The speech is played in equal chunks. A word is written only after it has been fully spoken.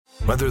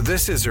Whether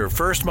this is her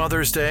first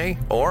Mother's Day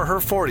or her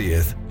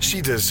 40th, she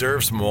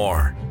deserves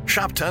more.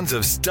 Shop tons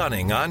of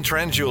stunning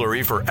on-trend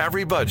jewelry for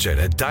every budget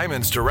at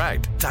Diamonds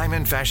Direct.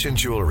 Diamond fashion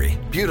jewelry,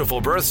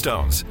 beautiful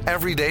birthstones,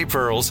 everyday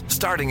pearls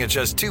starting at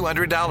just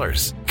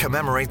 $200.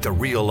 Commemorate the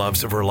real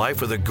loves of her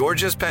life with a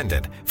gorgeous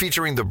pendant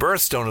featuring the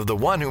birthstone of the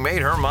one who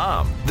made her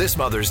mom. This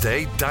Mother's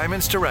Day,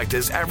 Diamonds Direct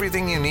is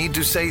everything you need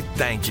to say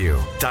thank you.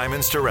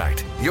 Diamonds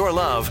Direct. Your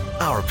love,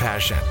 our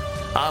passion.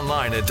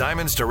 Online at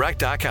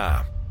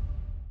diamondsdirect.com.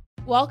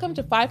 Welcome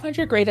to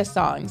 500 Greatest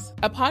Songs,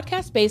 a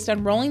podcast based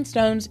on Rolling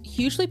Stone's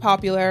hugely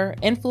popular,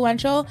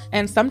 influential,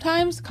 and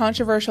sometimes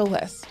controversial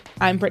list.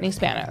 I'm Brittany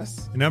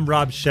Spanos. And I'm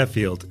Rob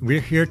Sheffield. We're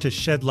here to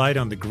shed light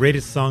on the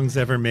greatest songs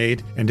ever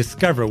made and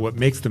discover what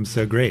makes them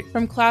so great.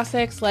 From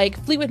classics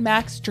like Fleetwood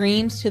Mac's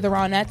Dreams to the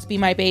Ronettes' Be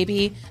My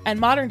Baby, and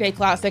modern-day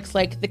classics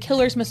like The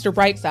Killer's Mr.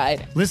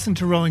 Brightside. Listen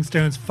to Rolling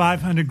Stone's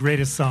 500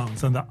 Greatest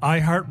Songs on the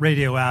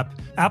iHeartRadio app,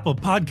 Apple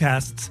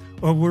Podcasts,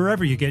 or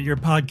wherever you get your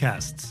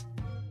podcasts.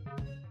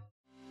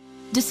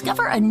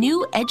 Discover a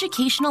new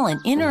educational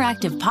and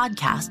interactive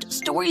podcast,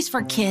 Stories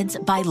for Kids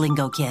by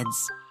Lingo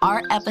Kids.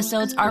 Our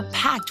episodes are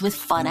packed with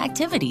fun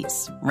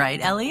activities. Right,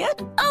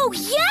 Elliot? Oh,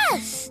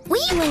 yes!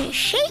 We went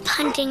shape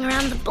hunting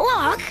around the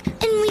block,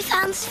 and we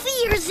found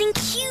spheres and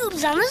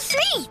cubes on the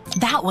street.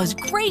 That was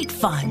great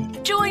fun.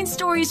 Join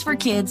Stories for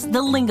Kids,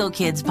 the Lingo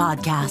Kids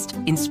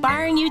podcast,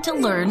 inspiring you to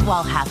learn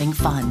while having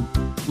fun.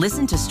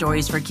 Listen to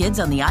Stories for Kids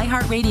on the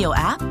iHeartRadio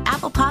app,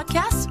 Apple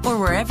Podcasts, or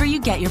wherever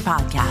you get your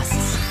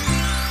podcasts.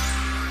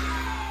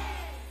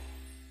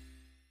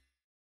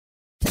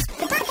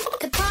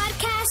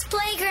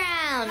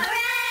 Playground.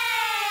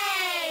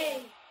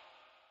 Hooray!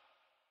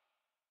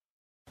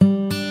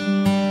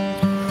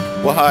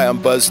 Well, hi,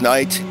 I'm Buzz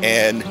Knight,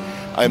 and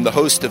I'm the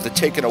host of the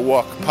Taking a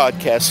Walk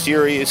podcast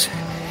series.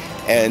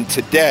 And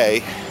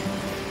today,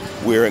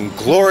 we're in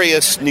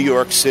glorious New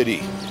York City.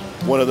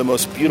 One of the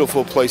most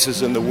beautiful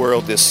places in the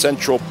world is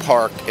Central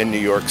Park in New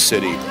York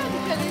City.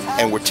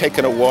 And we're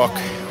taking a walk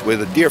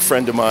with a dear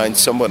friend of mine,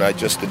 someone I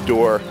just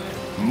adore,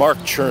 Mark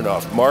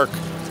Chernoff. Mark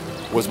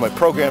was my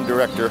program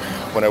director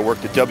when I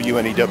worked at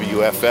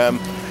WNEW-FM.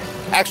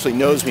 Actually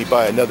knows me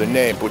by another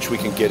name, which we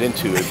can get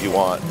into if you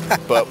want.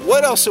 But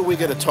what else are we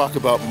going to talk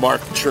about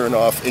Mark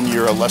Chernoff in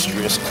your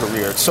illustrious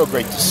career? It's so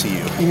great to see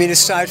you. You mean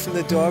aside from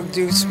the dog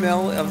do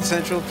smell of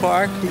Central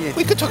Park?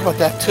 We could talk about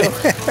that too.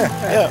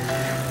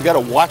 Yeah. We got to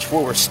watch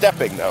where we're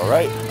stepping though,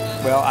 right?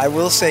 Well, I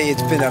will say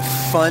it's been a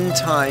fun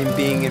time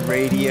being in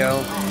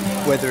radio,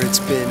 whether it's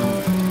been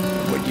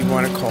what you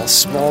want to call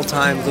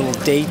small-time, little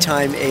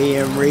daytime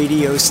AM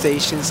radio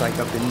stations, like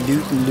up in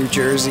Newton, New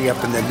Jersey,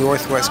 up in the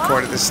northwest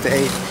part of the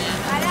state.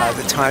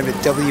 The time at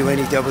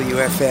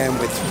WNEW-FM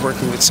with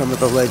working with some of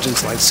the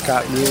legends like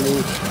Scott Muni,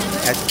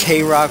 at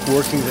K-Rock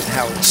working with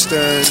Howard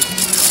Stern,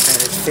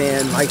 and at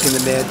Fan, Mike and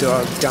the Mad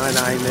Dog, Don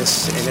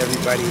Imus, and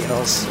everybody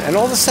else, and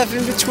all the stuff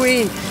in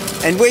between.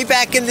 And way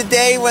back in the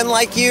day when,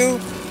 like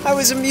you, I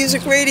was a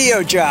music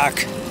radio jock.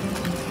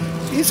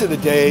 These are the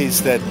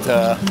days that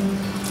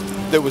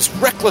there was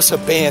reckless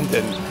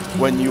abandon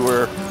when you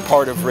were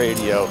part of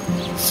radio.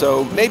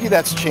 So maybe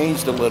that's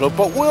changed a little,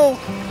 but we'll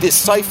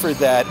decipher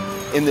that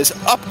in this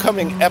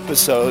upcoming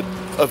episode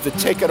of the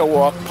Taking a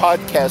Walk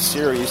podcast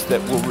series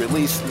that will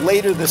release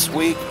later this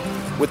week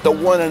with the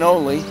one and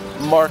only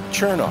Mark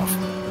Chernoff.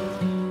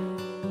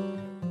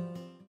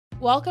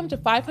 Welcome to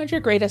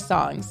 500 Greatest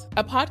Songs,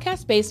 a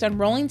podcast based on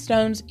Rolling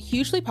Stone's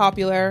hugely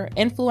popular,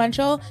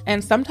 influential,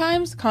 and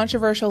sometimes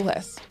controversial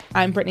list.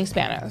 I'm Brittany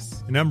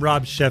Spanos. And I'm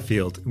Rob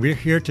Sheffield. We're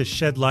here to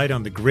shed light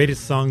on the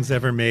greatest songs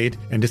ever made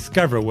and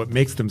discover what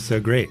makes them so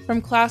great.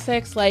 From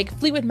classics like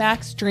Fleetwood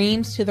Mac's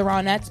Dreams to the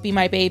Ronettes' Be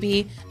My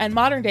Baby, and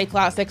modern-day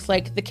classics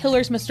like The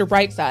Killer's Mr.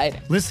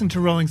 Brightside. Listen to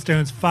Rolling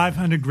Stone's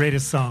 500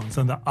 Greatest Songs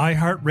on the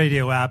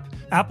iHeartRadio app,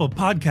 Apple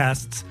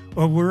Podcasts,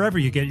 or wherever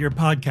you get your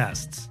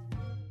podcasts.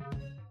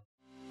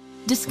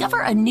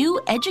 Discover a new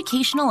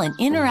educational and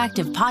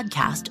interactive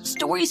podcast,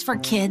 Stories for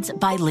Kids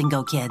by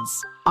Lingo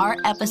Kids. Our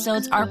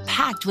episodes are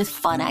packed with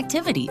fun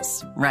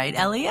activities. Right,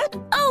 Elliot?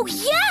 Oh,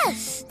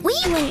 yes! We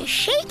went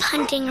shape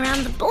hunting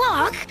around the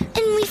block,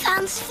 and we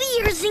found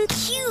spheres and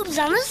cubes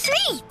on the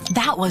street.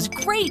 That was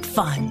great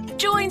fun.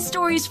 Join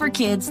Stories for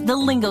Kids, the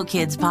Lingo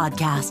Kids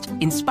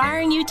podcast,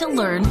 inspiring you to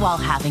learn while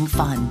having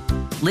fun.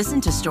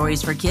 Listen to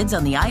Stories for Kids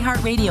on the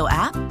iHeartRadio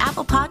app,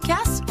 Apple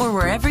Podcasts, or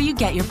wherever you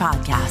get your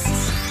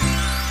podcasts.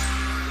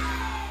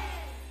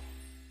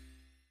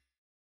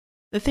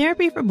 The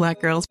Therapy for Black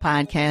Girls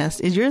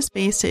podcast is your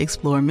space to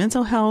explore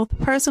mental health,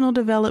 personal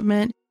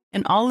development,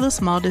 and all of the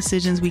small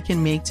decisions we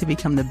can make to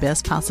become the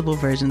best possible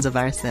versions of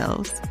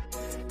ourselves.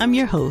 I'm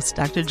your host,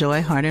 Dr.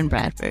 Joy Harden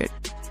Bradford,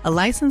 a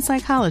licensed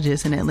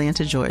psychologist in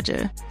Atlanta,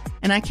 Georgia,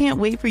 and I can't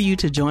wait for you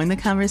to join the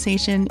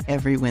conversation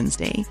every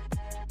Wednesday.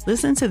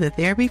 Listen to the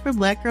Therapy for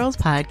Black Girls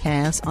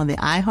podcast on the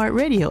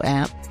iHeartRadio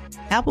app,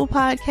 Apple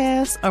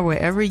Podcasts, or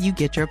wherever you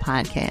get your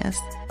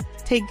podcasts.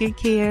 Take good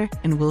care,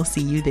 and we'll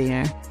see you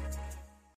there.